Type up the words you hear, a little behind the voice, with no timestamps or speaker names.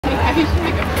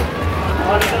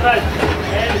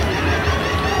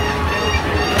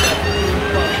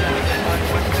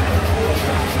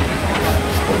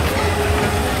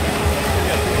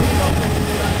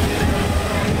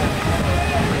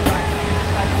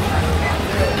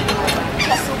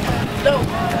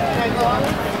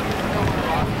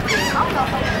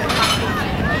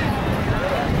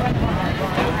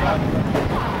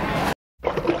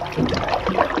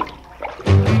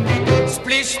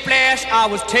Splish, splash, I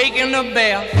was taking a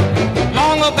bath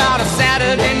long about a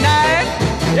Saturday night.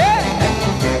 Yeah,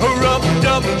 rubbed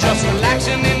up, just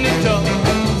relaxing in the tub,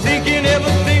 thinking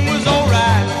everything was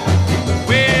alright.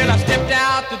 Well, I stepped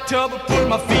out the tub, put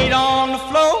my feet on the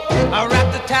floor, I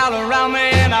wrapped the towel around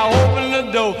me and I opened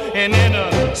the door. And in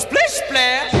a splish,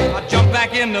 splash, I jumped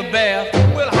back in the bath.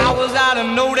 Well, how was I to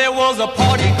know there was a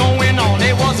party going on?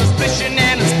 There was a splishing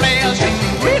and a splash,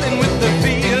 reeling with the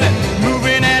feeling,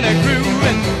 moving and a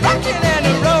grooving, rocking and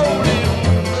a rolling.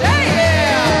 Yeah!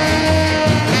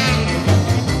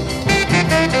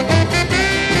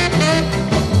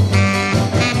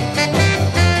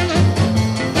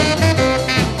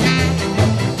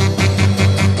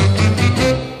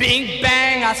 Bing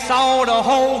bang, I saw the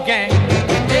whole gang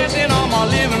dancing on my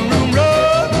living room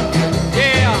rug.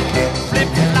 Yeah, flip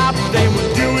flop, they was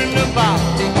doing the bop.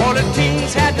 All the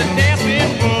teens had to dance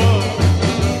in bug.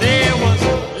 There was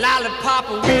Lollipop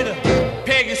with a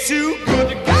Peggy Sue, good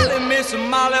to golly, Miss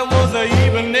Molly was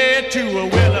even there too.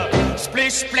 Well, a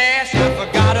splish splash, I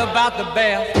forgot about the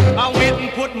bath. I went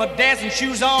and put my dancing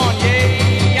shoes on.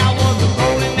 Yeah, I was a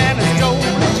rolling and a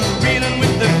strolling, reeling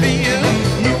with the feel,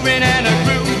 moving and a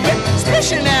grooving,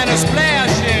 splishing and a splash.